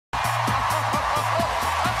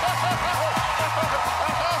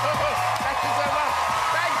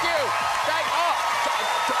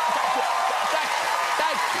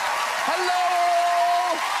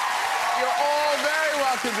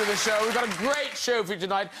welcome to the show. We've got a great show for you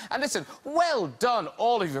tonight. And listen, well done,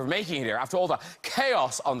 all of you, for making it here after all the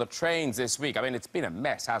chaos on the trains this week. I mean, it's been a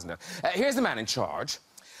mess, hasn't it? Here's the man in charge.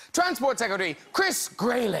 Transport Secretary Chris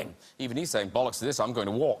Grayling. Even he's saying, bollocks to this, I'm going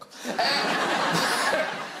to walk.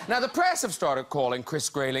 Now, the press have started calling Chris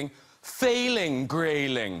Grayling Failing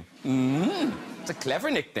Grayling. It's a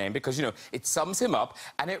clever nickname because, you know, it sums him up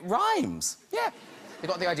and it rhymes. Yeah, they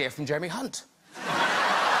got the idea from Jeremy Hunt.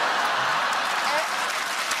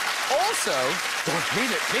 Also, don't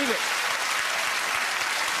leave it.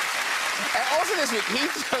 Also this week,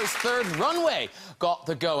 Heathrow's third runway got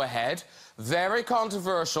the go-ahead. Very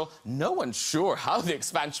controversial. No one's sure how the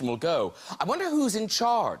expansion will go. I wonder who's in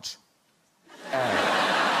charge.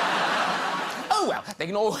 Oh, well, they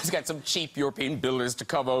can always get some cheap European builders to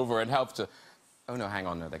come over and help to... Oh, no, hang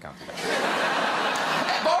on, no, they can't do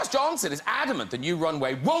that. Boris Johnson is adamant the new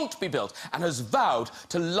runway won't be built and has vowed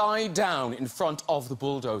to lie down in front of the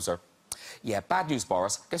bulldozer. Yeah, bad news,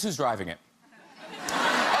 Boris. Guess who's driving it?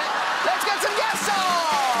 Let's get some guests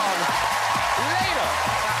on! Later.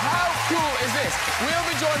 Now, how cool is this? We'll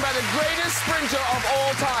be joined by the greatest sprinter of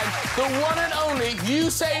all time, the one and only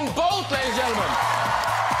Usain Bolt, ladies and gentlemen.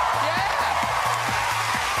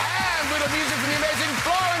 The music from the amazing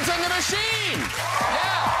Florence and the Machine.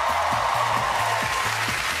 Yeah.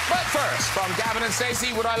 But first, from Gavin and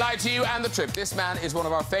Stacey, Would I Lie to You and The Trip, this man is one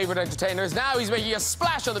of our favourite entertainers. Now he's making a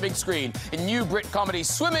splash on the big screen in new Brit comedy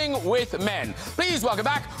Swimming with Men. Please welcome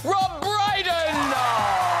back Rob Brydon.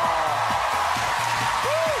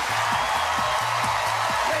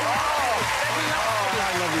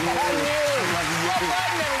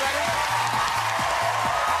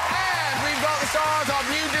 Stars of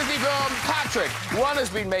new Disney film Patrick. One has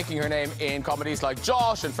been making her name in comedies like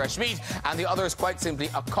Josh and Fresh Meat, and the other is quite simply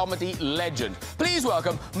a comedy legend. Please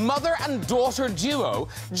welcome mother and daughter duo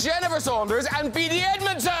Jennifer Saunders and Beattie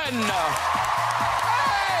Edmondson.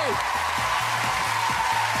 Hey!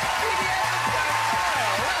 Beattie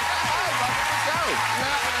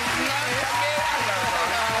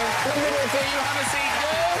Edmondson. You have a seat,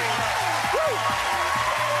 girl.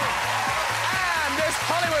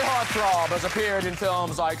 Hollywood heartthrob has appeared in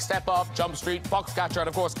films like Step Up, Jump Street, Foxcatcher, and,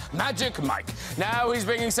 of course, Magic Mike. Now he's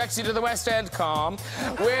bringing sexy to the West End, calm,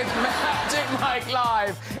 with Magic Mike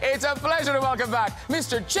Live. It's a pleasure to welcome back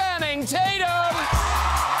Mr. Channing Tatum.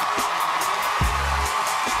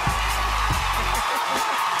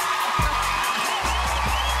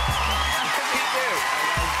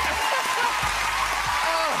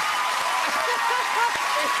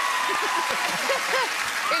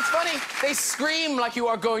 It's funny, they scream like you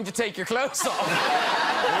are going to take your clothes off.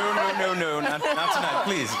 No, not tonight,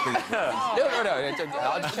 please. No.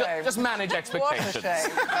 Just manage expectations. What a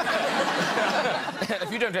shame.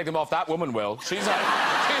 If you don't take them off, that woman will. She's like,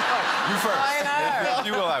 you first. I know.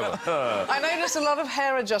 You will, I will. I noticed a lot of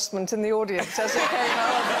hair adjustment in the audience as it came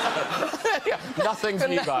on. Yeah, nothing for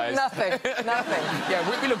you guys. Nothing.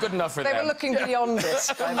 Yeah, we look good enough for them. They were looking beyond this.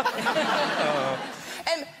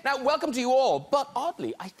 And now, welcome to you all. But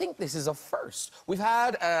oddly, I think this is a first. We've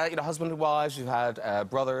had, husband and wives. We've had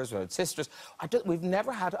brothers. We've had sisters. We've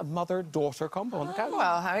never had a mother-daughter combo on the couch.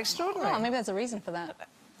 Well, how extraordinary. Oh, maybe there's a reason for that.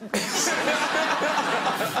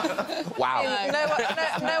 Wow. No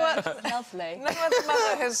Lovely. other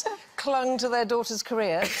mother has clung to their daughter's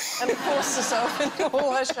career and forced herself into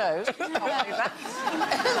all her shows.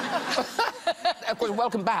 Of course,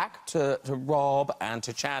 welcome back to Rob and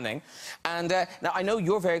to Channing. And now, I know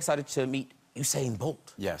you're very excited to meet Usain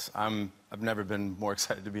Bolt. Yes, I've never been more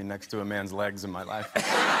excited to be next to a man's legs in my life.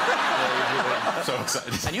 So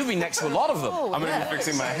excited. And you've been next to a lot of them. Oh, I'm going to be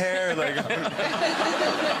fixing my hair, like...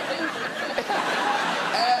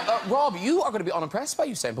 Rob, you are going to be unimpressed by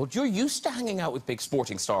Usain Bolt. You're used to hanging out with big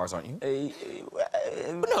sporting stars, aren't you?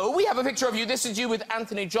 No, we have a picture of you. This is you with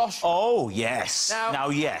Anthony Joshua. Oh, yes. Now,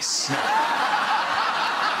 yes. Now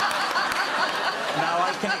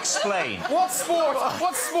I can explain. What sport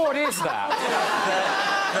is that?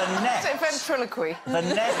 The net... Is it ventriloquy? The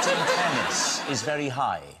net in tennis is very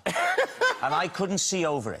high, and I couldn't see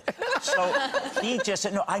over it. So he just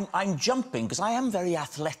said, no, I'm jumping, because I am very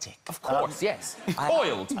athletic. Of course, yes.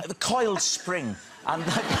 Coiled. The coiled spring. And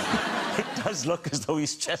it does look as though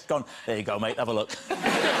he's just gone, there you go, mate, have a look.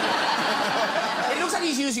 It looks like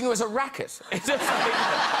he's using you as a racket. It's just like...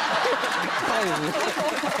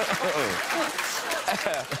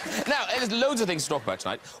 Now, there's loads of things to talk about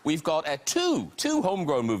tonight. We've got two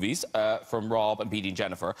homegrown movies from Rob and Beattie and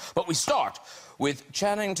Jennifer, but we start with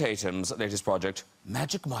Channing Tatum's latest project,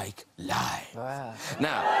 Magic Mike Live. Wow.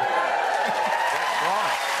 Now...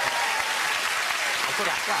 put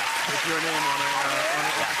a plaque with your name on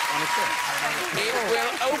a shirt. It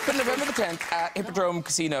will open November the 10th at Hippodrome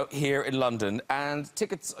Casino here in London, and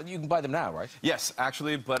tickets, you can buy them now, right? Yes,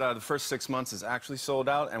 actually, but the first 6 months is actually sold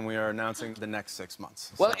out, and we are announcing the next 6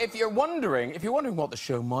 months. Well, if you're wondering what the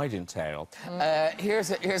show might entail,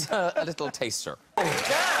 here's a little taster. Oh, yeah.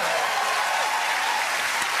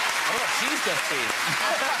 Oh, she's just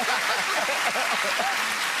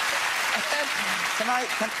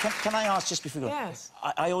Can I ask just before you go? Yes.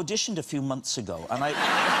 I auditioned a few months ago, and I...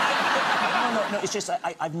 No, it's just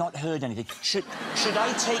I've not heard anything. Should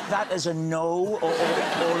I take that as a no, or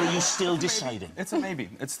are you still deciding? It's a maybe.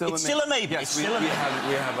 It's still a maybe. Yes, we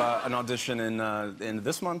have an audition in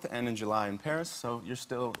this month and in July in Paris, so you're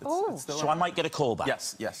still... It's still So I might get a call back?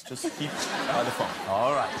 Yes, just keep by the phone.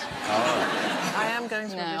 All right. I am going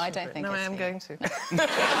to. No, audition I don't for it. think No, I it's am you. going to.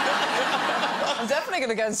 I'm definitely going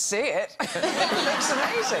to go and see it. It looks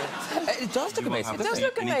amazing. It does look amazing. It does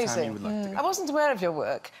look amazing. I wasn't aware of your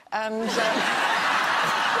work, and no,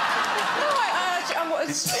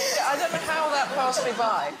 I don't know how that passed me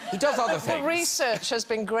by. He does other things. The research has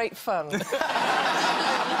been great fun.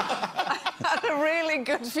 I had a really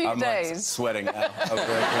good few I'm days. Sweating now.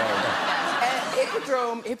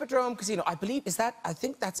 Hippodrome Casino, I believe, I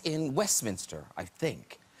think that's in Westminster, I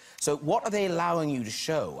think. So what are they allowing you to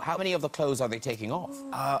show? How many of the clothes are they taking off?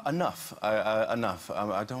 Enough. Enough.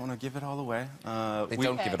 I don't want to give it all away. They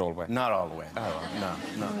don't give it all away? Not all the way. Oh.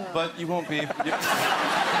 No. But you won't be... You won't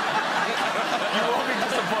be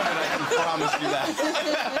disappointed, I can promise you that.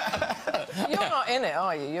 You're not in it,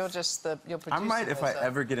 are you? You're just your producer. I might if I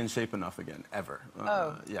ever get in shape enough again. Ever.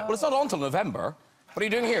 Yeah. Well, it's not on till November. What are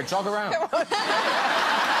you doing here? Jog around.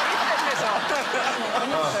 When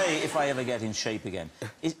you say, if I ever get in shape again,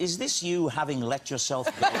 is this you having let yourself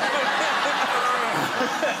go?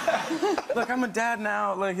 Look, I'm a dad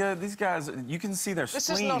now. Like, these guys, you can see their This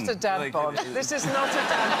spleen. is not a dad bod. This is not a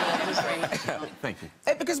dad bod. Thank you.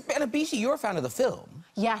 Because, Beattie, you're a fan of the film.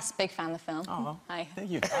 Yes, big fan of the film. Oh, Hi.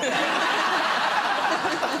 thank you. Again,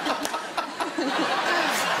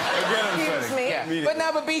 I'm Excuse sweating. me. But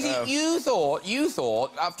now, Beattie, you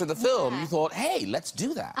thought, after the film, you thought, hey, let's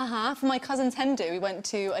do that. For my cousin's hen do, we went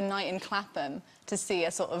to a night in Clapham to see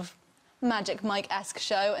a sort of Magic Mike-esque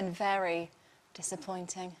show, and very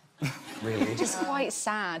disappointing. Really? Just quite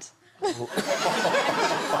sad. I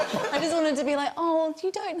just wanted to be like, oh,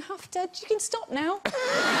 you don't have to, you can stop now.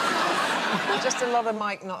 Just a lot of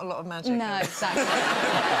Mike, not a lot of magic. No, exactly.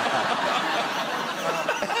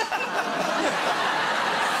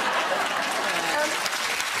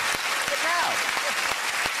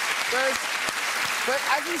 But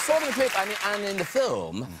as you saw in the clip and in the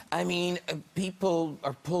film, I mean, people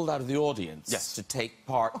are pulled out of the audience to take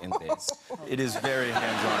part in this. It is very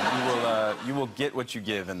hands-on. You will get what you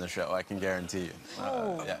give in the show, I can guarantee you.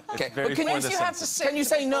 Yeah. Okay, But Can you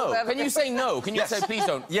say no? Can you say no? Can you say please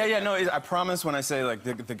don't? No, I promise when I say, like,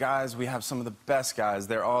 the guys, we have some of the best guys.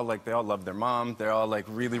 They're all, like, they all love their mom. They're all, like,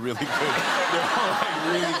 really, really good. They're all, like,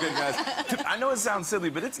 really good guys. I know it sounds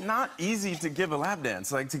silly, but it's not easy to give a lap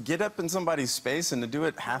dance. Like, to get up in somebody's space and to do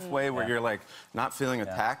it halfway where you're, like, not feeling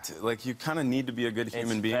attacked, like, you kind of need to be a good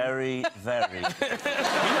human being. Very, very...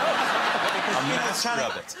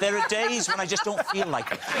 There are days when I just don't feel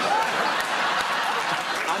like it.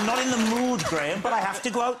 I'm not in the mood, Graham, but I have to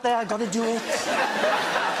go out there. I've got to do it.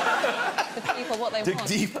 The people, what they Dig want.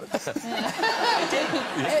 deep. But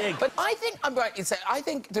I think I'm right in saying I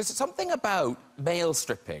think there's something about male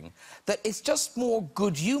stripping that it's just more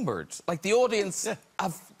good-humoured. Like the audience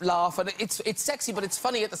laugh, and it's sexy, but it's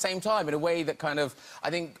funny at the same time in a way that kind of I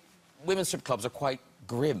think women's strip clubs are quite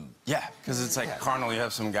grim. Yeah, because it's like carnal. You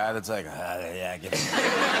have some guy that's like, yeah, get it.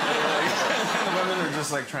 The women are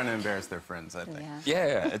just like trying to embarrass their friends, I think.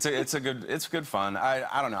 Yeah. It's good fun.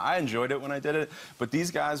 I don't know. I enjoyed it when I did it. But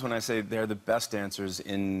these guys, when I say they're the best dancers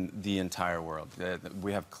in the entire world,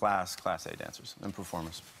 we have class A dancers and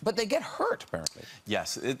performers. But they get hurt apparently.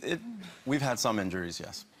 Yes, we've had some injuries.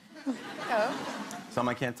 Yes. Oh. Some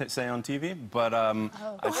I can't say on TV, but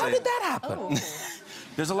How did that happen?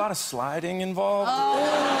 There's a lot of sliding involved.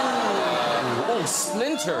 Oh,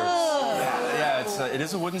 splinters. Yeah, it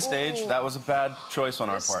is a wooden stage. That was a bad choice on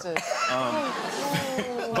our part.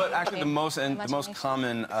 But actually, the most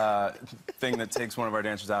common thing that takes one of our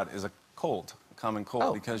dancers out is a common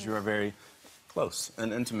cold, because you are very close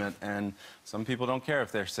and intimate, and some people don't care if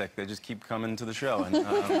they're sick. They just keep coming to the show. And,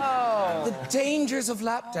 The dangers of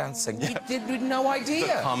lap dancing. We had no idea.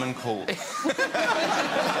 The common cold.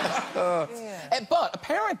 But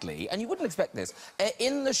apparently, and you wouldn't expect this,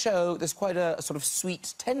 in the show there's quite a sort of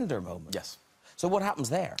sweet, tender moment. Yes. So what happens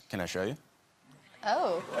there? Can I show you?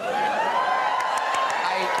 Oh.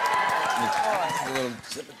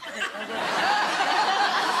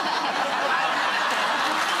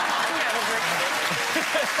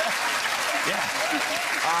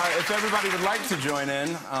 If everybody would like to join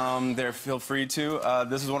in, feel free to.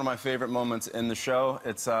 This is one of my favorite moments in the show.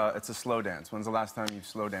 It's a slow dance. When's the last time you've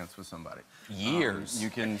slow danced with somebody? Years. You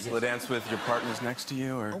can slow dance with your partners next to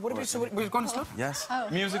you, or... What are we... So we're going to slow? Yes. Oh.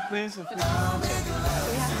 Music, please. If you...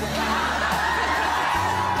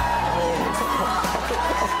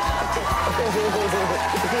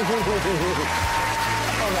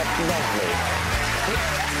 Oh, that's lovely.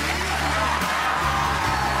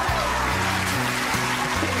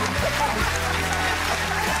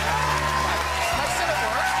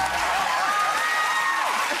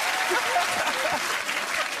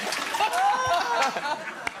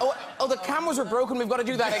 Oh, the cameras are broken. We've got to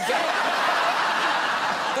do that again.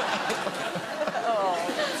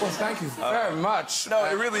 Well, thank you very much. No,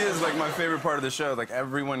 it really is like my favorite part of the show. Like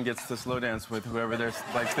everyone gets to slow dance with whoever they're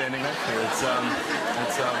like standing next to. It's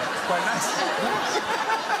quite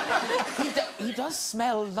nice. He does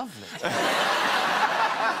smell lovely.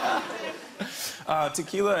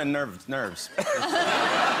 Tequila and nerves.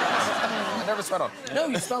 I never sweat on. No,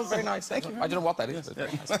 you smell very nice. Thank you. I don't know what that is. But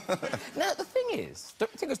very nice. Now, the thing is,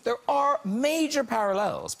 there are major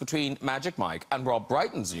parallels between Magic Mike and Rob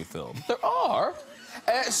Brydon's new film. There are.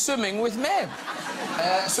 Swimming with Men.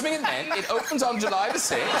 Swimming with Men. It opens on July the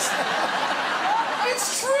 6th.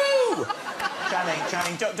 It's true!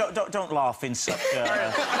 Channing, don't laugh in such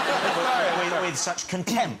with such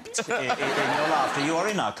contempt in your laughter. You are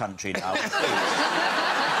in our country now. No,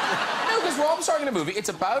 because Rob's starring in a movie. It's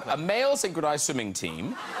about a male synchronized swimming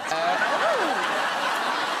team.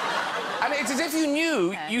 And it's as if you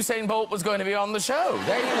knew Usain Bolt was going to be on the show.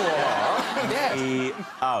 There you are. Yes.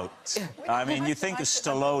 Out. I mean, you think of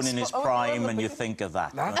Stallone in his prime and you think of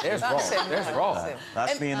that. There's Rob. There's Rob.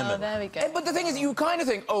 That's me in the middle. There we go. But the thing is, you kind of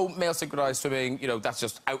think, oh, male synchronized swimming, you know, that's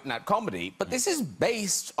just out-and-out comedy. But this is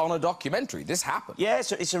based on a documentary. This happened. Yeah,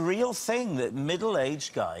 so it's a real thing that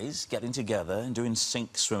middle-aged guys getting together and doing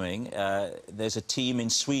sync swimming. There's a team in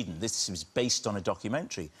Sweden. This is based on a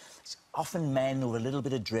documentary. It's often men who are a little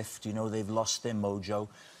bit adrift, you know, they've lost their mojo,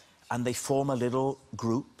 and they form a little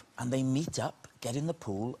group and they meet up, get in the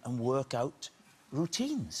pool and work out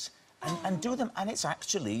routines and do them. And it's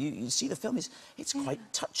actually, you see the film, it's quite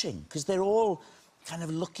touching because they're all kind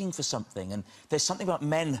of looking for something, and there's something about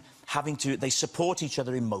men having to, they support each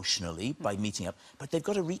other emotionally by meeting up, but they've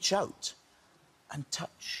got to reach out and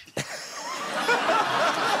touch.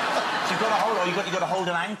 You've got to hold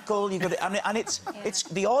an ankle. You've got to, and it's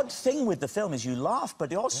the odd thing with the film is you laugh,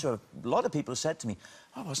 but also a lot of people have said to me,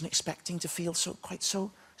 I wasn't expecting to feel quite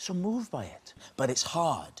so moved by it. But it's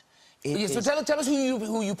hard. So tell us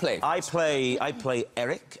who you play. I play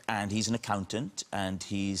Eric, and he's an accountant, and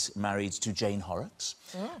he's married to Jane Horrocks.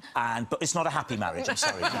 But it's not a happy marriage. I'm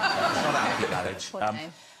sorry, it's not a happy marriage.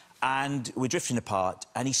 And we're drifting apart,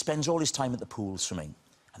 and he spends all his time at the pool swimming.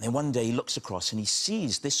 And then one day he looks across and he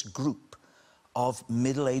sees this group of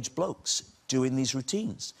middle-aged blokes doing these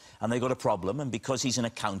routines. And they've got a problem, and because he's an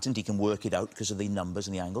accountant, he can work it out because of the numbers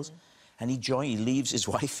and the angles. And he leaves his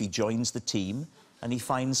wife, he joins the team, and he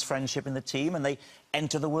finds friendship in the team, and they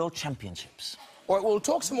enter the World Championships. All right, we'll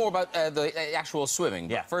talk some more about the actual swimming.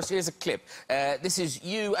 But yeah. First, here's a clip. This is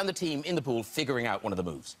you and the team in the pool figuring out one of the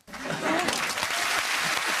moves.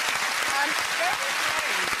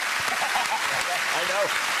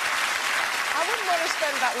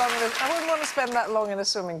 I wouldn't want to spend that long in a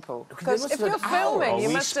swimming pool. Because if you're filming, you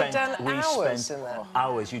must have done hours in there.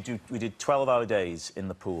 Hours. We did 12-hour days in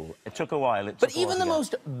the pool. It took a while. But even the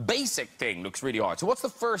most basic thing looks really hard. So what's the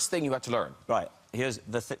first thing you had to learn? Right. There's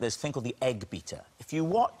a thing called the egg beater. If you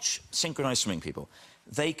watch synchronized swimming people,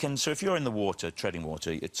 they can... So if you're in the water, treading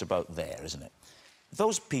water, it's about there, isn't it?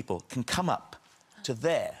 Those people can come up to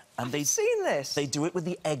there, and I've seen this. They do it with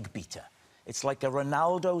the egg beater. It's like a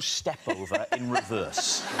Ronaldo step-over in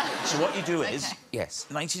reverse. So what you do is... Yes.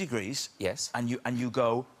 90 degrees. Yes. And you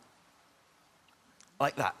go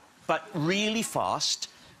like that. But really fast,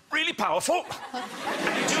 really powerful. And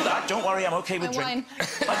you do that. Don't worry, I'm OK with drink.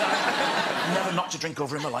 Like that. Never knocked a drink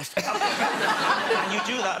over in my life. And you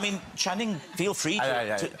do that. I mean, Channing, feel free to...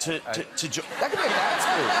 That could be a dance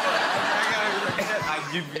move. I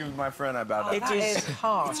give you my friend, I bow down. That is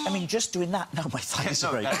hard. I mean, just doing that... No, my thighs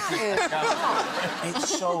are break.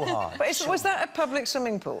 It's so hard. But was that a public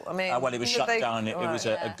swimming pool? I mean... well, it was shut down. It was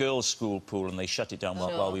a girls' school pool, and they shut it down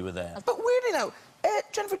while we were there. But weirdly now,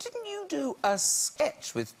 Jennifer, didn't you do a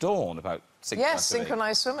sketch with Dawn about synchronised Yes,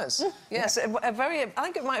 synchronised swimmers. Yes, a very... I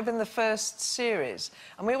think it might have been the first series.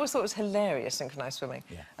 And we always thought it was hilarious, synchronised swimming.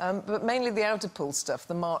 Yeah. But mainly the outer pool stuff,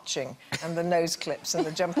 the marching and the nose clips and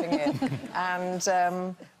the jumping in. And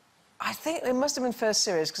I think it must have been first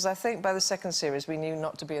series, because I think by the second series we knew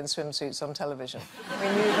not to be in swimsuits on television. We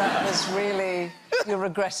knew that was really... You'll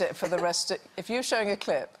regret it for the rest of... If you're showing a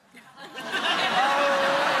clip...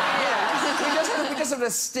 Because of the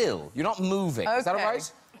still. You're not moving. Okay. Is that all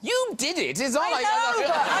right? You did it. It's not like... I know,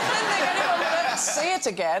 but I didn't think anyone would ever see it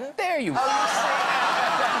again. There you are.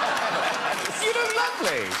 You look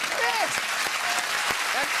lovely. Yes.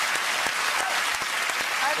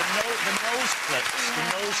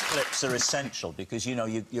 The nose clips are essential because, you know,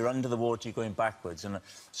 you're under the water, you're going backwards. And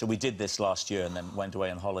so we did this last year and then went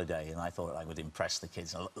away on holiday, and I thought I would impress the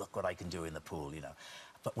kids. And look what I can do in the pool, you know.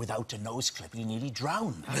 But without a nose clip, you nearly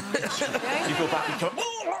drown. You go back and go...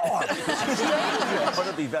 You've got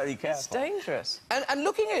to be very careful. It's dangerous. And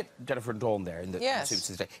looking at Jennifer and Dawn there in the suits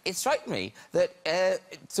today, it struck me that...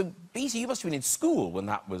 so, Beattie, you must have been in school when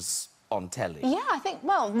that was on telly. Yeah, I think...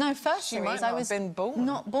 Well, no, first She series might I not was... have been born.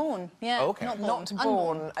 Not born, yeah. Oh, OK. Not born. Not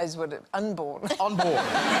born, is what it... Unborn. On board.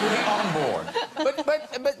 On board.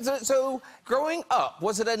 But so, growing up,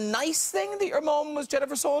 was it a nice thing that your mum was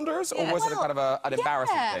Jennifer Saunders? Or was it a kind of an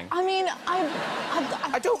embarrassing thing? I mean,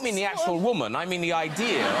 I don't mean the actual woman, I mean the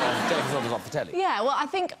idea of Jennifer Saunders off the telly. Yeah, well, I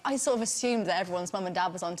think I sort of assumed that everyone's mum and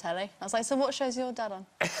dad was on telly. I was like, so what show's your dad on?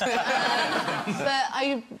 But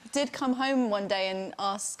I did come home one day and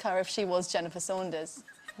ask her if she was Jennifer Saunders.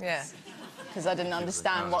 Yeah. Because I didn't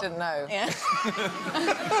understand what... Didn't know. Yeah.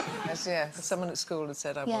 Yes, yeah. Someone at school had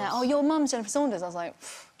said I was. Yeah, oh, your mum's Jennifer Saunders. I was like,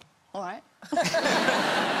 all right.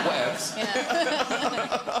 Whatevs.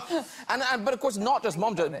 Yeah. But, of course, not just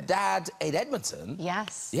mum, Dad, Beattie Edmondson.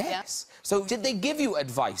 Yes. Yes. Yeah. So did they give you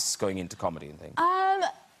advice going into comedy and things?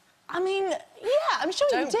 I mean, yeah, I'm sure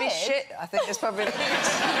you did. Don't be shit, I think it's probably...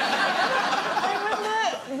 I remember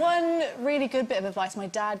one really good bit of advice my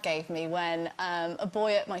dad gave me when a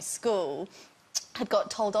boy at my school had got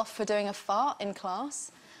told off for doing a fart in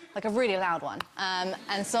class, like a really loud one.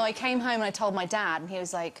 And so I came home and I told my dad, and he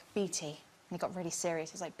was like, Beattie, and he got really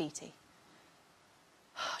serious. He was like, Beattie,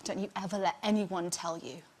 don't you ever let anyone tell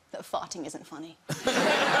you that farting isn't funny.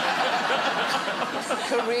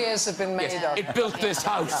 Careers have been made of. It built this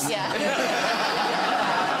house. Yeah.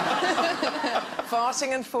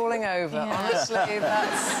 Farting and falling over. Yeah. Honestly,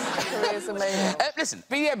 that's careers are made of. Listen,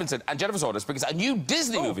 Beattie Edmondson and Jennifer Saunders, because a new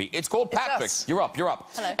Disney movie, it's called Patrick. does. You're up, you're up.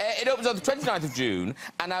 Hello. It opens on the 29th of June,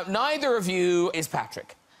 and now neither of you is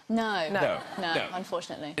Patrick. No, No.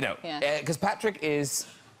 unfortunately. No, Yeah. because Patrick is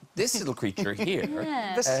this little creature here.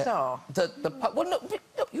 Yeah. The star. Well, no,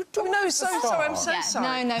 you don't No, so sorry, I'm so Yeah,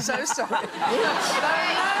 sorry. no. So sorry.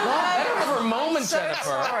 Never a moment, So Jennifer.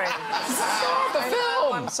 sorry. Start the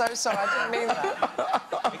film. I'm so sorry, I didn't mean that.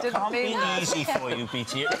 It can't be easy for you,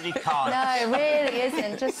 Beattie. It really can't. No, it really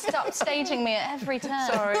isn't. Just stop staging me at every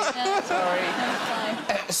turn. Sorry. Yeah. Sorry.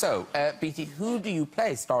 That's fine. Beattie, who do you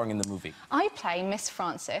play starring in the movie? I play Miss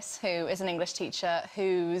Francis, who is an English teacher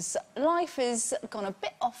whose life has gone a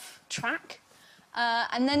bit off track.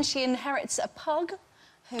 And then she inherits a pug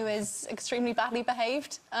who is extremely badly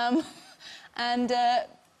behaved. And,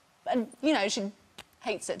 you know, she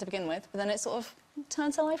hates it to begin with, but then it sort of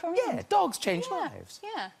turns her life around. Yeah, dogs change lives.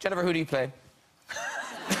 Yeah. Jennifer, who do you play?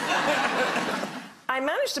 I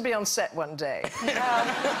managed to be on set one day,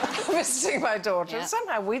 visiting my daughter, and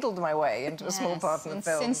somehow wheedled my way into a small part in the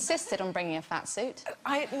film. Insisted on bringing a fat suit.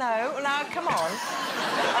 No, come on.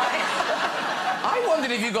 I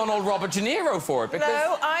wondered if you'd gone all Robert De Niro for it, because...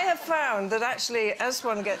 No, I have found that actually, as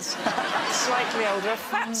one gets slightly older, a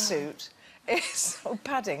fat suit is... Oh,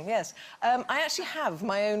 padding, yes. I actually have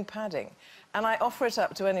my own padding. And I offer it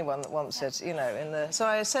up to anyone that wants it, you know, in the... So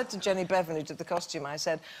I said to Jenny Bevan, who did the costume, I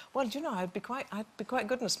said, well, do you know, I'd be quite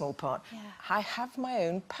good in a small part. Yeah. I have my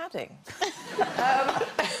own padding.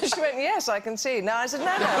 She went, yes, I can see. No, I said, no,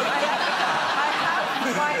 I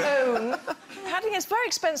have my own padding. It's very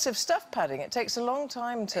expensive stuff, padding. It takes a long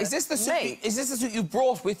time to Is this the suit? make. Is this the suit you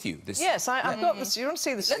brought with you? Yes, I've got the suit. You want to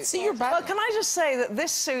see the suit? Let's see your padding. Well, can I just say that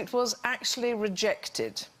this suit was actually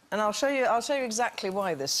rejected. And I'll show you exactly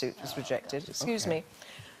why this suit was rejected. Excuse me.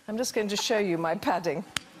 I'm just going to show you my padding.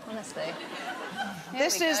 Honestly.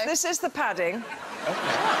 This is the padding.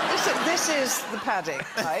 Okay. This is the padding,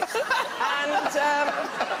 right? And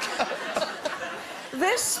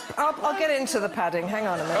this... I'll get into the padding. Hang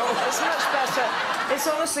on a minute. Oh. It's much better. It's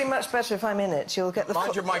honestly much better if I'm in it. You'll get the...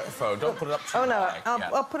 Mind your microphone. Don't put it up too Oh, no. high.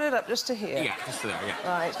 I'll put it up just to here. Yeah, just there, yeah.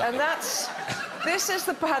 Right, and that's... This is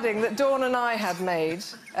the padding that Dawn and I had made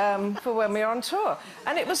for when we were on tour.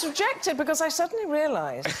 And it was rejected because I suddenly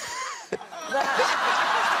realised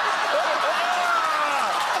that...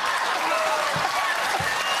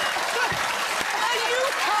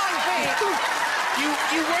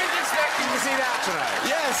 You weren't expecting to see that tonight.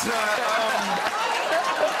 Yes.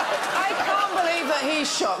 I can't believe that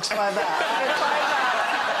he's shocked by that. I find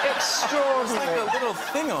that extraordinary. Like a little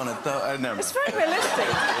thing on it, though. Never mind. It's very realistic.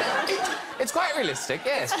 It's quite realistic,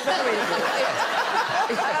 yes. Very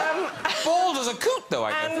Yes. Bald as a coot, though,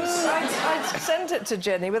 I And guess. I sent it to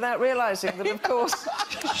Jenny without realising that, of course,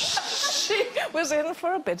 she was in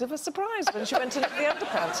for a bit of a surprise when she went into the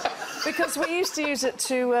underpants. Because we used to use it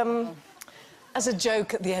to... as a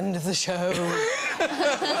joke at the end of the show.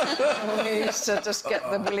 We used to just get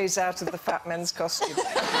the willies out of the fat men's costume. So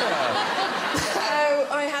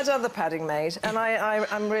I had other padding made, and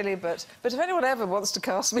I'm really... But if anyone ever wants to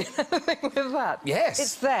cast me in anything with that... Yes.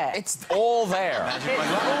 It's there. It's all there.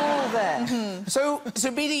 It's all there. Mm-hmm. So,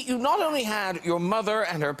 Beattie, you not only had your mother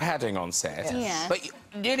and her padding on set, Yes. but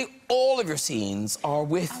nearly all of your scenes are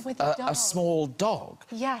with, with a a dog. small dog.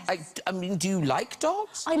 Yes. I mean, do you like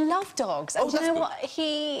dogs? I love dogs. Oh, And do you that's know good. what?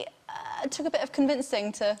 He took a bit of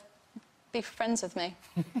convincing to be friends with me.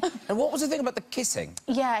 And what was the thing about the kissing?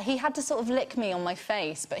 Yeah, he had to sort of lick me on my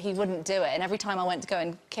face, but he wouldn't do it. And every time I went to go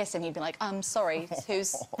and kiss him, he'd be like, I'm sorry,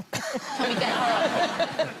 who's... Can we get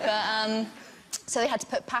her up? But, so they had to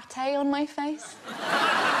put pate on my face, which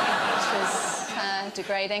was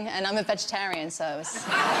degrading. And I'm a vegetarian, so it was...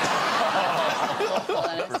 awful.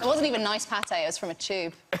 And it wasn't even nice pate, it was from a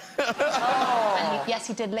tube. And yes,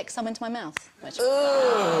 he did lick some into my mouth, which... So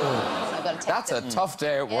I've got to take That's a tough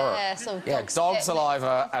day at work. Yeah, so Yeah, dog dog spit.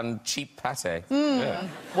 saliva and cheap pate. Yeah.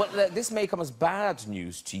 Well, this may come as bad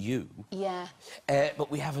news to you. Yeah. But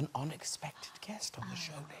we have an unexpected guest on the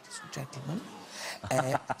show, ladies and gentlemen.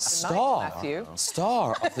 Matthew.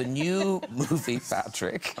 Star of the new movie,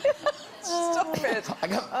 Patrick. Stop it.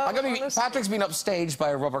 Patrick's been upstaged by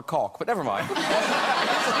a rubber cock, but never mind.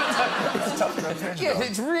 Yeah,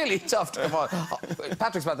 it's really tough to come on.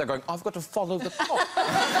 Patrick's back there going, I've got to follow the cock.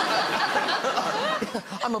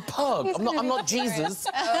 I'm a pug. I'm not Jesus.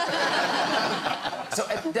 So,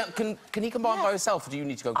 can he come on by himself, or do you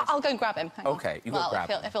need to go? I'll go and grab him. Hang on. Okay, you go well, grab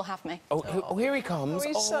him. if he'll have me. Oh, here he comes. Oh,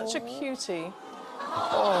 he's such a cutie.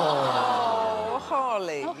 Oh,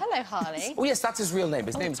 Harley. Oh, hello, Harley. Oh, yes, that's his real name.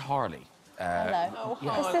 His name's Harley. Hello. Oh,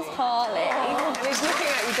 This is Harley. And he's looking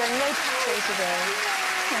at you going, no picture today.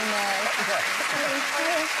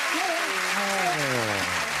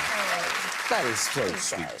 That is so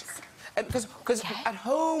sweet. Because at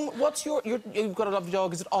home, what's you've got a lovely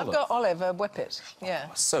dog, is it Olive? I've got Olive, a whippet. Yeah.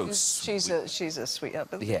 So she's a sweetheart.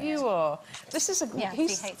 But Yeah. you are. This is a. Yeah,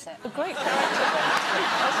 he's he hates it. a great character.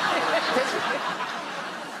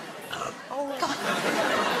 Oh God.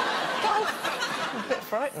 I'm a bit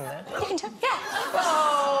frightened there. Yeah.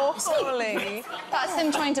 Oh, Harley. That's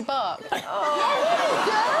him trying to bark.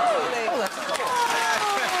 Harley.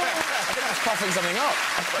 coughing something up.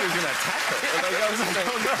 I thought he was going to attack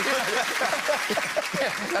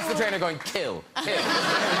her. That's the trainer going, kill, kill.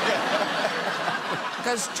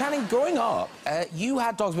 Because, Channing, growing up, you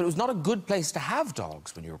had dogs, but it was not a good place to have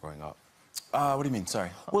dogs when you were growing up. What do you mean? Sorry.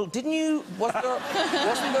 Well, didn't you... wasn't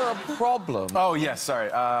there a problem? Oh, yes,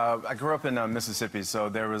 sorry. I grew up in Mississippi, so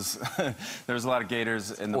there was there was a lot of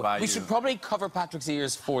gators in the bayou. We should probably cover Patrick's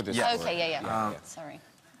ears for this. Yeah. Okay, yeah. Sorry.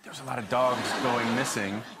 There was a lot of dogs going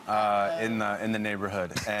missing in the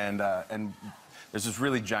neighborhood, and there's this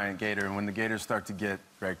really giant gator, and when the gators start to get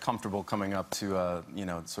very comfortable coming up to you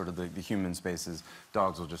know, sort of the human spaces,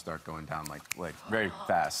 dogs will just start going down like very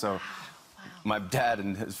fast. So my dad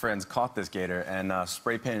and his friends caught this gator and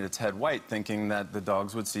spray painted its head white, thinking that the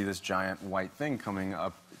dogs would see this giant white thing coming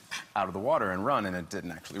up out of the water and run, and it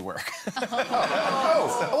didn't actually work.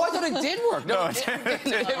 Oh, I thought it did work. No, it didn't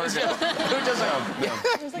work.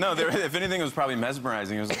 No, if anything, it was probably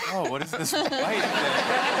mesmerizing. It was like, oh, what is this white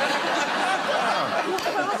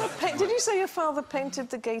thing? Did you say your father painted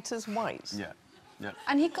the gators white? Yeah, yeah.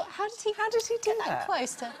 And he got... How did he do get that?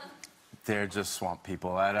 close to... They're just swamp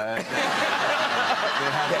people. They have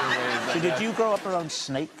So did you grow up around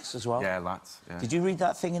snakes as well? Yeah, lots. Yeah. Did you read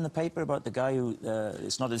that thing in the paper about the guy who...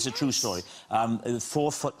 it's a true story. A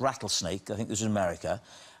 4-foot rattlesnake, I think this was in America.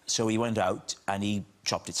 So he went out and he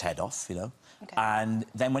chopped its head off, you know. Okay. And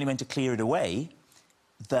then when he went to clear it away,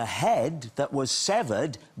 the head that was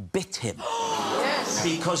severed bit him. Yes.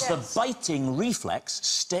 Because the biting reflex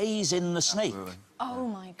stays in the snake. Absolutely. Oh,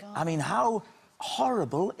 my God. I mean, how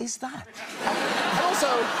horrible is that?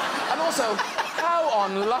 And also, how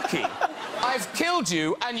unlucky I've killed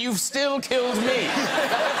you, and you've still killed me.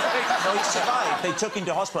 No, he survived. They took him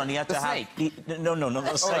to hospital, and he had to have... No, not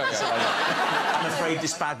the snake. I'm afraid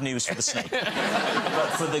it's bad news for the snake. But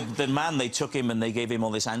for the man, they took him and they gave him all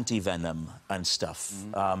this anti-venom and stuff.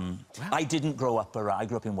 I didn't grow up around... I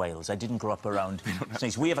grew up in Wales. I didn't grow up around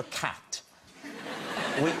snakes. We have a cat.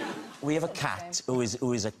 We have a cat who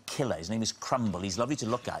is a killer. His name is Crumble. He's lovely to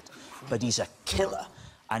look at, but he's a killer.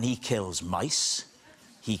 And he kills mice.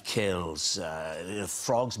 He kills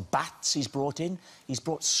frogs, bats he's brought in. He's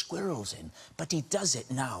brought squirrels in. But he does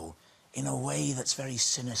it now in a way that's very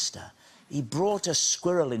sinister. He brought a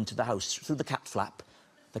squirrel into the house through the cat flap.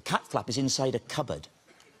 The cat flap is inside a cupboard.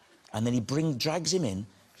 And then he drags him in.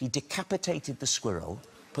 He decapitated the squirrel,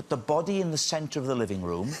 put the body in the centre of the living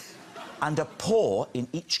room, and a paw in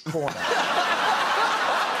each corner.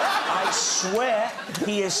 I swear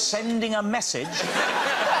he is sending a message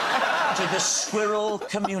to the squirrel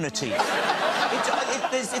community.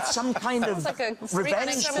 It's some kind of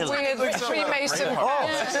revenge film. Freemason.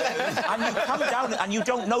 And you come down and you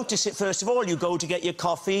don't notice it first of all. You go to get your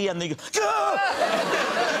coffee and they go...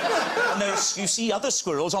 And you see other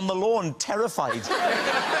squirrels on the lawn, terrified,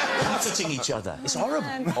 comforting each other. It's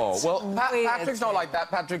horrible. Oh, well, Patrick's not like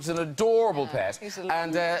that. Patrick's an adorable pet.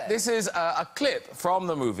 And this is a clip from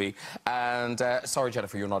the movie. And, sorry,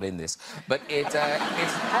 Jennifer, you're not in this. But it's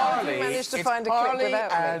Harley... managed to find a clip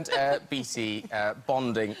without me. and Beattie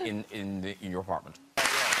bonding in your apartment.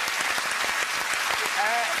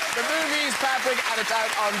 The movie's Patrick, and it's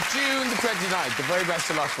out on June the 29th. The very best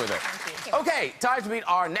of luck with it. OK, time to meet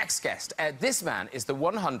our next guest. This man is the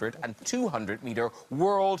 100 and 200-metre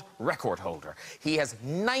world record holder. He has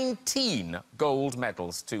 19 gold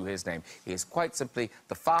medals to his name. He is quite simply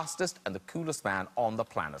the fastest and the coolest man on the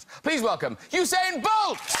planet. Please welcome Usain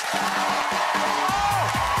Bolt!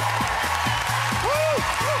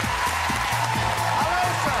 Hello,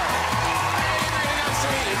 sir. Really nice to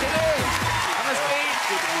meet you. Get in. Have a seat.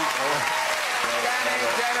 Danny,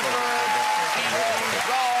 Jennifer,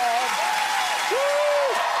 Rob.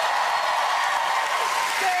 Woo!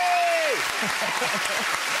 Hey!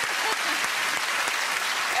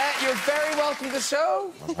 You're very welcome to the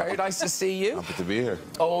show. Very nice to see you. Happy to be here.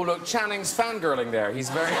 Oh, look, Channing's fangirling there. He's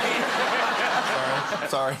very...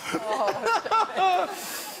 Sorry.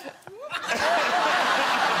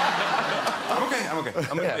 I'm okay.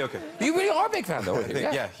 I'm gonna be okay. You really are a big fan, though, aren't you?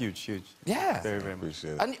 Yeah, huge. Yeah. Very much.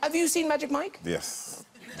 Appreciate it. And have you seen Magic Mike? Yes.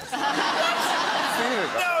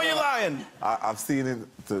 No, you're lying. I've seen it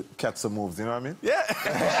to catch some moves, you know what I mean? Yeah.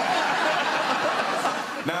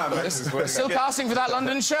 Nah, but This is still casting for that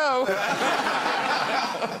London show.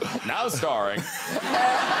 Now starring.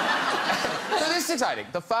 So this is exciting.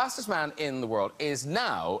 The fastest man in the world is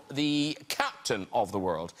now the captain of the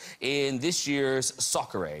world in this year's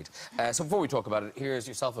Soccer Aid. So before we talk about it, here's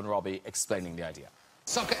yourself and Robbie explaining the idea.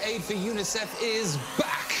 Soccer Aid for UNICEF is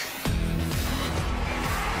back.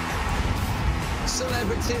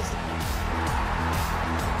 Celebrities,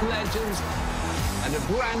 legends, and a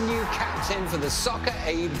brand new captain for the Soccer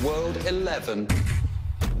Aid World 11.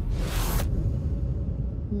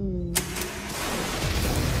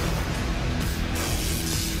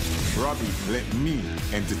 Robbie, let me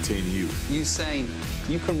entertain you. Usain,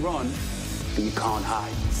 you can run, but you can't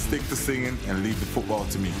hide. Stick to singing and leave the football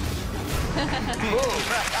to me. And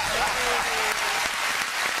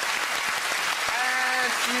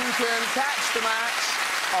you can catch the match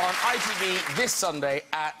on ITV this Sunday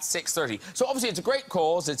at 6:30. So obviously it's a great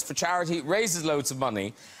cause, it's for charity, it raises loads of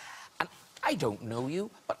money. And I don't know you,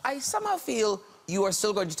 but I somehow feel you are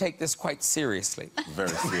still going to take this quite seriously. Very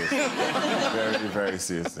seriously. very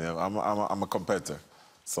seriously. I'm a competitor,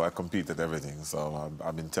 so I compete at everything. So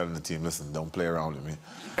I've been telling the team, listen, don't play around with me.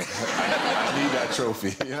 I need that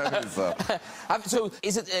trophy. You know what I mean? So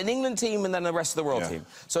is it an England team and then the rest of the world team?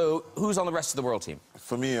 So who's on the rest of the world team?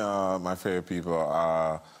 For me, my favourite people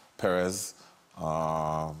are Perez,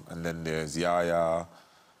 and then there's Yaya,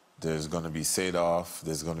 there's going to be Seedorf,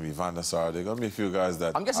 there's going to be Van der Sar, there's going to be a few guys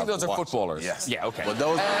that... I'm guessing those are footballers. Yes. Yeah, OK. But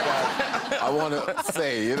those are the guys I want to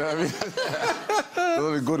say, you know what I mean?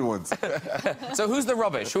 Those are the good ones. So who's the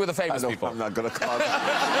rubbish? Who are the famous people? I'm not going to call names.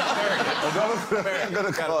 I'm going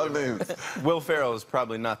to call names. Will Ferrell is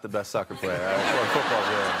probably not the best soccer player or football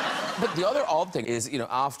player. But the other odd thing is, you know,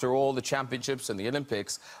 after all the championships and the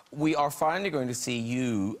Olympics, we are finally going to see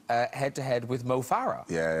you head-to-head with Mo Farah.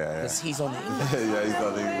 Yeah. Because he's on the England. Yeah, he's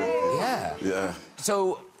on the England. Yeah.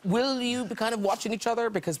 So will you be kind of watching each other?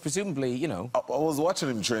 Because presumably, you know... I was watching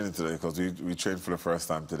him training today, because we trained for the first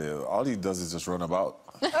time today. All he does is just run about.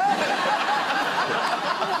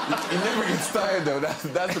 He never gets tired, though.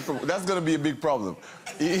 That's going to be a big problem.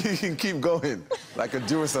 He can keep going. Like a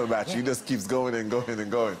Duracell match. He just keeps going and going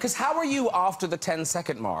and going. Because how are you after the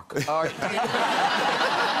 10-second mark? Do you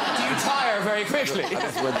tire very quickly? I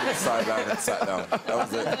just went to the sideline and sat down. That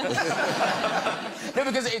was it. No,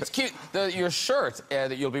 because it's cute. Your shirt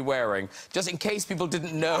that you'll be wearing, just in case people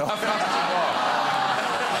didn't know how fast you are.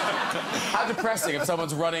 How depressing if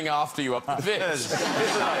someone's running after you up the pitch.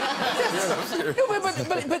 No, but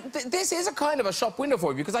this is a kind of a shop window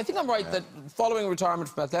for you, because I think I'm right that following retirement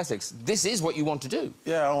from athletics, this is what you want to do.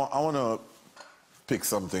 Yeah, I want to pick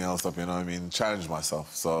something else up, you know what I mean? Challenge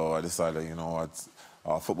myself. So I decided, you know what,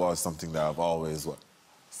 football is something that I've always,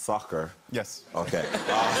 Soccer? Yes. Okay.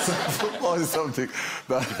 So football is something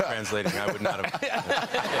that... Translating, I would not have...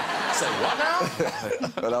 Say what now?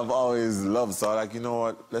 that I've always loved. So I'm like, you know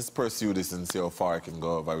what, let's pursue this and see how far I can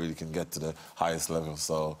go, if I really can get to the highest level.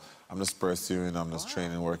 So I'm just pursuing, I'm just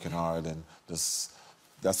training, working hard, and just...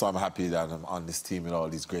 That's why I'm happy that I'm on this team with all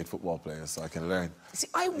these great football players, so I can learn. See,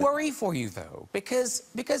 I worry for you, though, because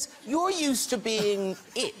you're used to being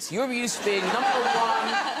it. You're used to being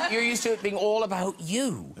 #1. You're used to it being all about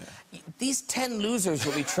you. Yeah. These 10 losers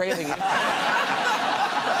you'll be trailing, they're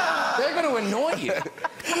going to annoy you.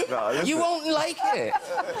 No, you won't like it.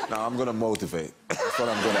 No, I'm going to motivate. That's what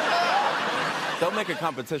I'm good at. They'll make a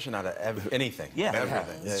competition out of anything. Yeah.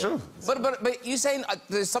 Everything. Yeah, it's true. But you're saying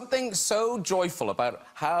there's something so joyful about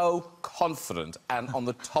how confident and on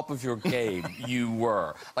the top of your game you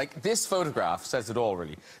were. Like, this photograph says it all,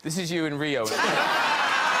 really. This is you in Rio. Like,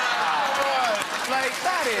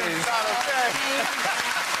 that is...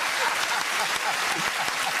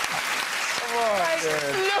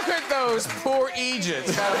 Look at those poor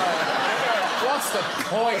Egypts. What's the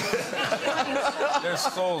point? Their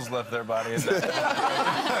souls left their bodies.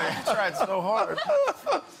 I tried so hard.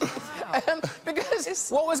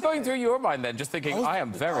 Because what was going through your mind then? Just thinking, I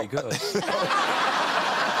am very good.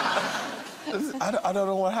 I don't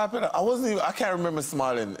know what happened. I can't remember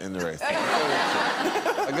smiling in the race.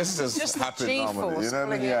 I guess it just happened normally. You know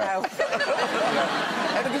what I mean? Yeah.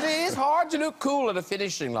 And because it is hard to look cool at a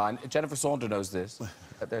finishing line. Jennifer Saunders knows this.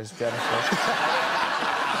 There's Jennifer.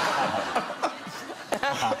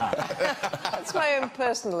 That's my own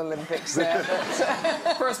personal Olympics there.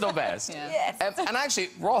 But... Personal best. Yeah. Yes. And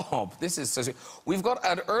actually, Rob, this is so sweet. We've got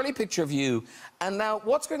an early picture of you, and now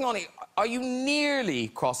what's going on here? Are you nearly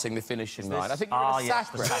crossing the finishing line? I think you're in a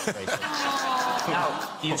sack race. Now,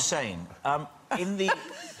 Usain, in the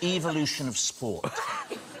evolution of sport,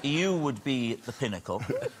 you would be the pinnacle,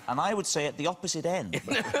 and I would say at the opposite end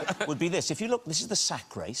would be this. If you look, this is the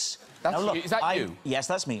sack race. That's now, look, you. Is that you? Yes,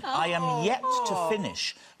 that's me. I am yet to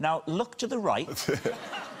finish. Now, look to the right.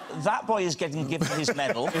 That boy is given his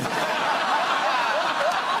medal. And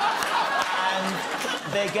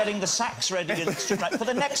they're getting the sacks ready for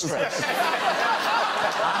the next race. And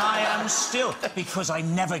I am still, because I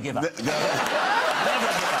never give up. Never give up.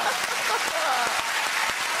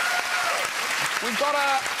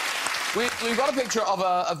 We've got a picture of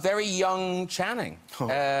a very young Channing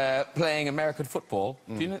playing American football.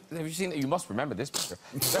 Do you know, have you seen it? You must remember this picture.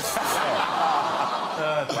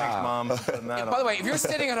 Thanks, Mom. By the way, if you're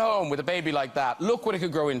sitting at home with a baby like that, look what it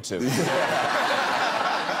could grow into.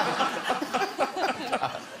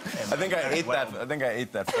 I think I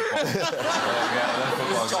ate that football. That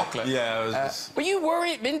football chocolate. Yeah, it was just... But you were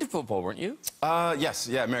into football, weren't you? Yes,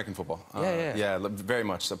 American football. Yeah, very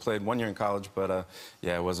much. I played 1 year in college, but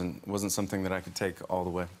yeah, it wasn't something that I could take all the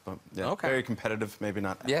way. But yeah, very competitive, maybe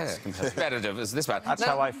not as competitive. Competitive as this man. That's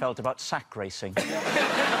how I felt about sack racing.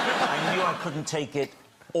 I knew I couldn't take it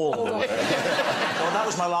all the way. Well, that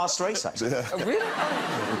was my last race, actually. Yeah. Oh, really?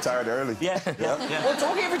 Retired early. Yeah. Well,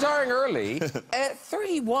 talking of retiring early,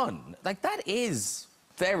 31, like, that is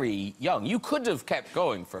very young. You could have kept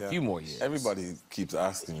going for a few more years. Everybody keeps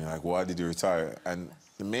asking me, like, why did you retire? And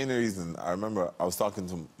the main reason, I remember I was talking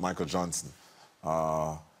to Michael Johnson,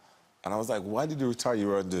 and I was like, why did you retire? You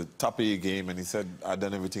were at the top of your game, and he said, I'd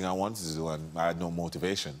done everything I wanted to do, and I had no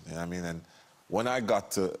motivation. You know what I mean? And when I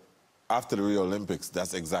got to... After the Rio Olympics,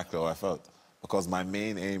 that's exactly how I felt. Because my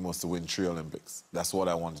main aim was to win 3 Olympics. That's what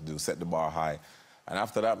I wanted to do, set the bar high. And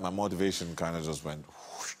after that, my motivation kind of just went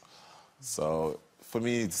whoosh. So for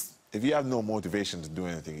me, if you have no motivation to do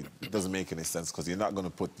anything, it doesn't make any sense because you're not going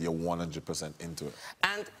to put your 100% into it.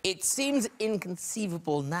 And it seems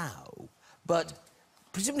inconceivable now, but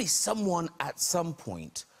presumably someone at some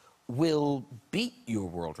point will beat your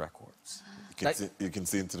world records. You can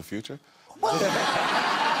see into the future? Well,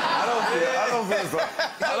 I don't I don't feel so.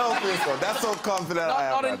 I don't feel so. That's so confident I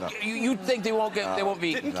am right now. You think they won't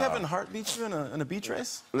beat? Didn't Kevin Hart beat you in a beach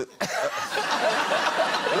race? Listen to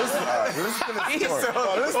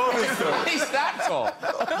this story. He's that tall.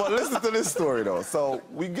 But listen to this story, though. So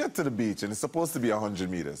we get to the beach, and it's supposed to be 100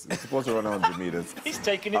 meters. We're supposed to run 100 meters. He's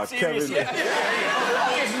taking it seriously.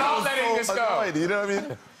 He's not letting this go. Annoyed, you know what I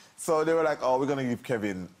mean? So they were like, oh, we're going to give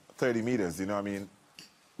Kevin 30 meters, you know what I mean?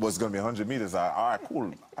 Was going to be 100 meters. All right,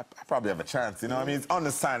 cool. I probably have a chance, you know what I mean? It's on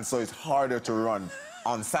the sand, so it's harder to run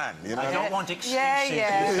on sand, you know? I don't want excuses.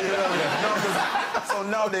 Yeah. You know what I mean? So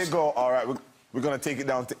now they go, all right, we're going to take it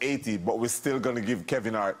down to 80, but we're still going to give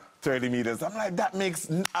Kevin Hart 30 meters. I'm like, that makes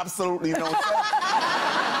absolutely no sense.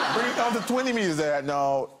 Bring it down to 20 meters. They're like,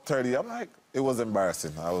 no, 30. I'm like, it was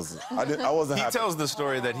embarrassing. I wasn't happy. He tells the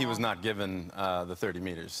story that he was not given the 30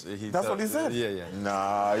 meters. That's what he said? Yeah.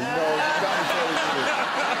 Nah, you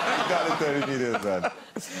got the 30 meters. You got the 30 meters, man.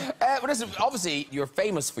 But listen, obviously, you're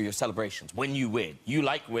famous for your celebrations when you win. You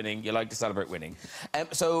like winning. You like to celebrate winning.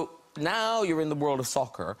 So now you're in the world of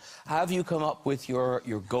soccer. Have you come up with your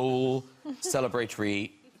goal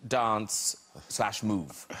celebratory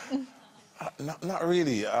dance/move? Not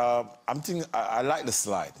really. I'm thinking, I like the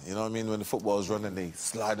slide. You know what I mean? When the football's running, they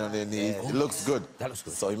slide on their knees. It looks good. That looks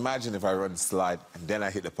good. So imagine if I run slide and then I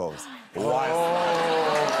hit the post. Why?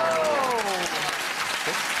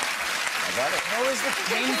 I got it. How is it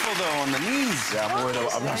painful, though, on the knees? Yeah,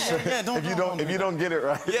 I'm not sure. Yeah, if you don't get it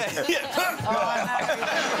right. Yeah. If you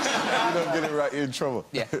don't get it right, you're in trouble.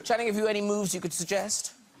 Yeah. Channing, have you any moves you could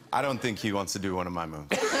suggest? I don't think he wants to do one of my moves.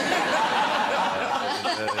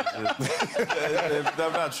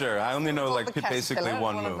 I'm not sure. I only know, like, basically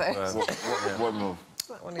one move. What move?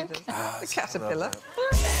 That one he does. The caterpillar.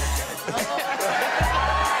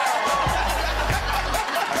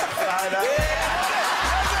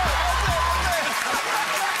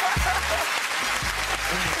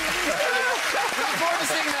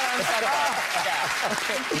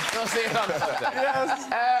 You'll see it on Sunday. Yes.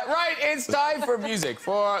 Right, it's time for music.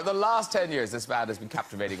 For the last 10 years, this band has been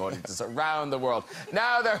captivating audiences around the world.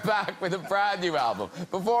 Now they're back with a brand new album,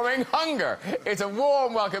 performing Hunger. It's a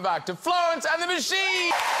warm welcome back to Florence and the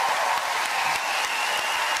Machine.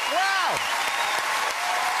 Wow!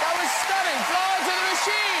 That was stunning. Florence and the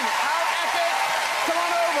Machine. How epic. Come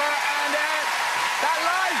on over and that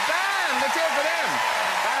live band. Let's hear it for them.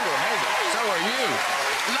 Band are amazing. So are you.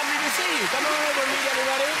 Lovely to see you. Come on over and meet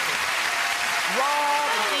everybody. Rob,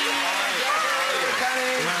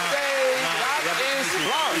 Jennifer, that is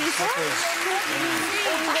Florence.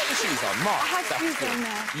 Oh, you got your shoes on, Mark. I have shoes on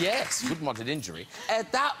now. Yes, wouldn't want an injury.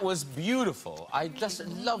 That was beautiful. I just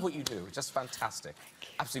love what you do. Just fantastic.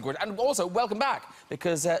 Absolutely gorgeous. And also, welcome back,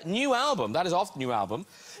 because new album, that is off the new album.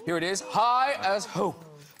 Here it is, High as Hope.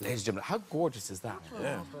 Ladies and gentlemen, how gorgeous is that?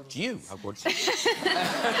 Yeah. To you, how gorgeous is it?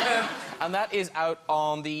 And that is out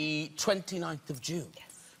on the 29th of June. Yes.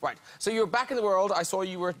 Right. So you're back in the world. I saw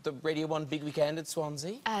you were at the Radio 1 Big Weekend at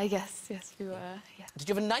Swansea. Yes, we were, yeah. Did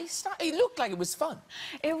you have a nice time? It looked like it was fun.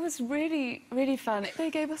 It was really, really fun. They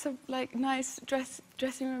gave us a, nice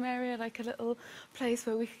dressing room area, like a little place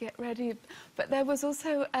where we could get ready. But there was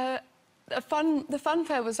also the fun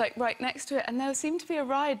fair was, right next to it, and there seemed to be a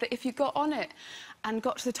ride that if you got on it and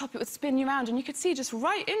got to the top, it would spin you around, and you could see just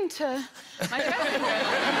right into my dressing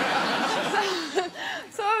room.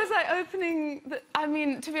 So I was, opening the... I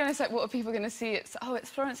mean, to be honest, what are people going to see? It's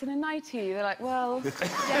Florence in a nightie. They're like, well,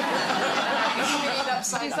 yeah.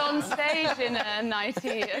 She's on stage in a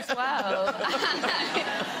nightie as well.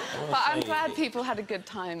 But I'm glad people had a good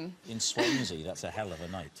time. In Swansea, that's a hell of a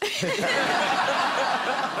night.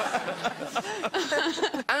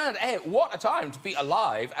 And, what a time to be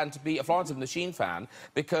alive and to be a Florence and the Machine fan,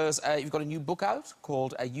 because you've got a new book out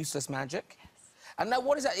called Useless Magic. Yes. And now,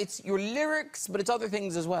 what is that? It's your lyrics, but it's other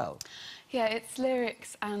things as well. Yeah, it's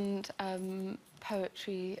lyrics and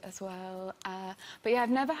poetry as well. But yeah, I've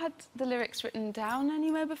never had the lyrics written down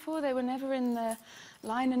anywhere before. They were never in the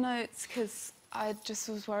liner notes, because I just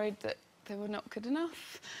was worried that they were not good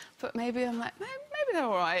enough. But maybe I'm like, maybe they're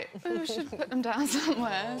all right. Maybe we should put them down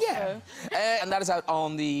somewhere. Yeah. So. And that is out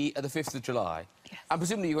on the 5th of July. Yes. And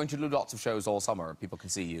presumably you're going to do lots of shows all summer. People can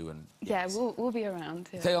see you and... Yeah, we'll be around.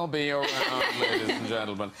 Yeah. They'll be around, ladies and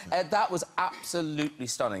gentlemen. That was absolutely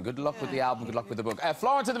stunning. Good luck with the album. Good luck with the book.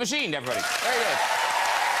 Florence and the Machine, everybody. Very good.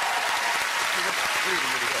 Really,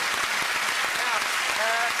 really good. Now,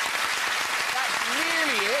 that's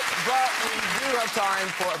really it, but we do have time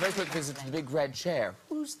for a very quick visit to the big red chair.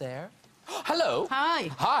 Who's there? Hello. Hi.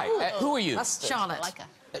 Hi. Who are you? Charlotte.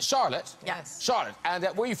 Charlotte? Yes. Charlotte. And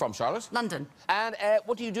where are you from, Charlotte? London. And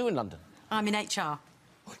what do you do in London? I'm in HR.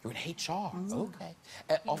 You're in HR. OK.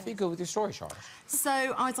 Off you go with your story, Charlotte. So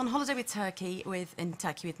I was on holiday in Turkey with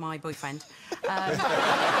my boyfriend. I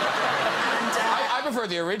prefer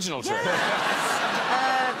the original trip.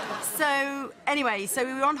 So anyway, we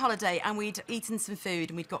were on holiday and we'd eaten some food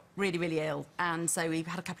and we'd got really, really ill. And so we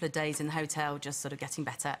had a couple of days in the hotel just sort of getting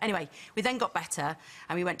better. Anyway, we then got better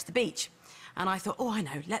and we went to the beach. And I thought, oh, I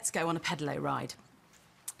know, let's go on a pedalo ride.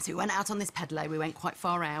 So we went out on this pedalo, we went quite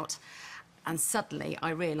far out. And suddenly I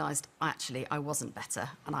realised, actually, I wasn't better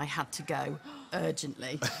and I had to go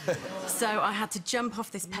urgently. So I had to jump off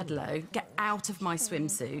this pedalo, get out of my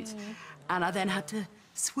swimsuit, and I then had to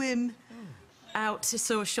swim out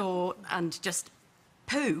to shore and just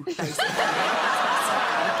poo, basically.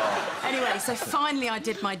 Anyway, so finally I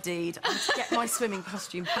did my deed. I had to get my swimming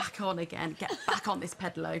costume back on again, get back on this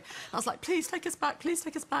pedalo. I was like, please take us back, please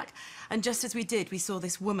take us back. And just as we did, we saw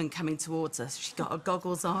this woman coming towards us. She got her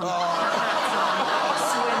goggles on,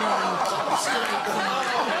 hats on, swimming straight.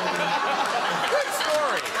 Good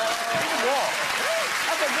story. You can walk.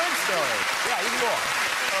 That's a good story. Yeah, you can walk.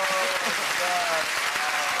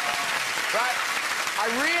 Right. I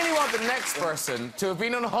really want the next person to have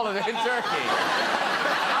been on holiday in Turkey.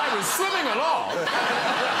 I was swimming along.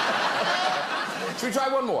 Should we try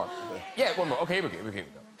one more? Yeah, one more. OK, here we go.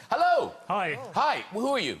 Hello. Hi. Hi. Who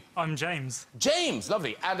are you? I'm James. James,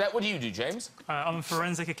 lovely. And what do you do, James? I'm a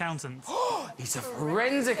forensic accountant. He's a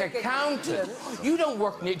forensic accountant. You don't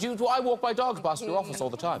work near... Do I walk my dogs past your office all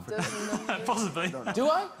the time? Possibly. Do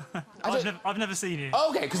I? I've never seen you.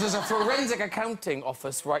 OK, because there's a forensic accounting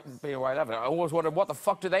office right over. I always wondered, what the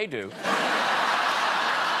fuck do they do?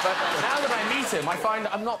 But now that I meet him, I find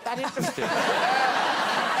I'm not that interested.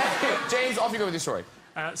 James, off you go with your story.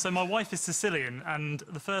 So my wife is Sicilian, and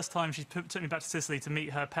the first time she took me back to Sicily to meet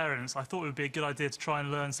her parents, I thought it would be a good idea to try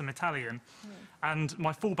and learn some Italian. And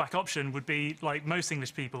my fallback option would be, like most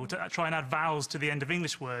English people, to try and add vowels to the end of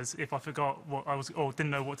English words if I forgot what I was or didn't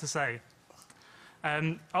know what to say.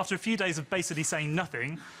 After a few days of basically saying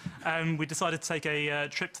nothing, we decided to take a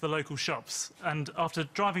trip to the local shops. And after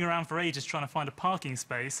driving around for ages trying to find a parking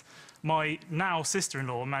space, my now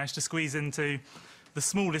sister-in-law managed to squeeze into the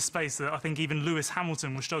smallest space that I think even Lewis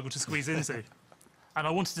Hamilton would struggle to squeeze into. And I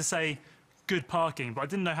wanted to say good parking, but I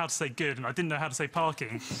didn't know how to say good, and I didn't know how to say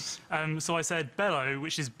parking. So I said bello,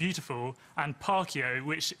 which is beautiful, and parchio,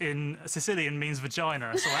 which in Sicilian means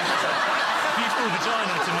vagina. So I had to say beautiful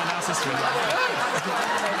vagina to my now sister-in-law.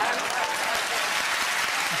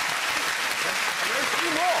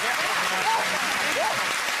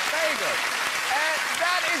 Very good.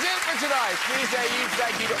 That is it for tonight. Please say a huge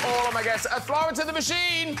thank you to all of my guests. Florence and the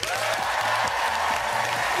Machine.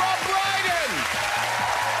 Rob Brydon.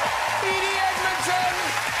 Beattie Edmondson.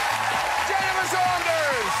 Jennifer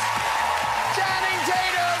Saunders.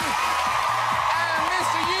 Tatum. And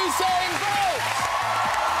Mr. Usain Bolt.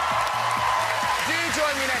 Do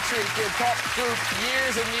join me next week with pop group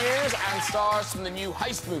Years and Years and stars from the new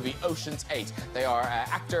heist movie Ocean's 8. They are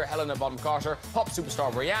actor Helena Bonham Carter, pop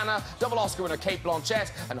superstar Rihanna, double Oscar winner Cate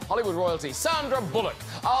Blanchett, and Hollywood royalty Sandra Bullock.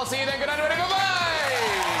 I'll see you then. Good night, everybody.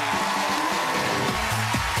 Goodbye.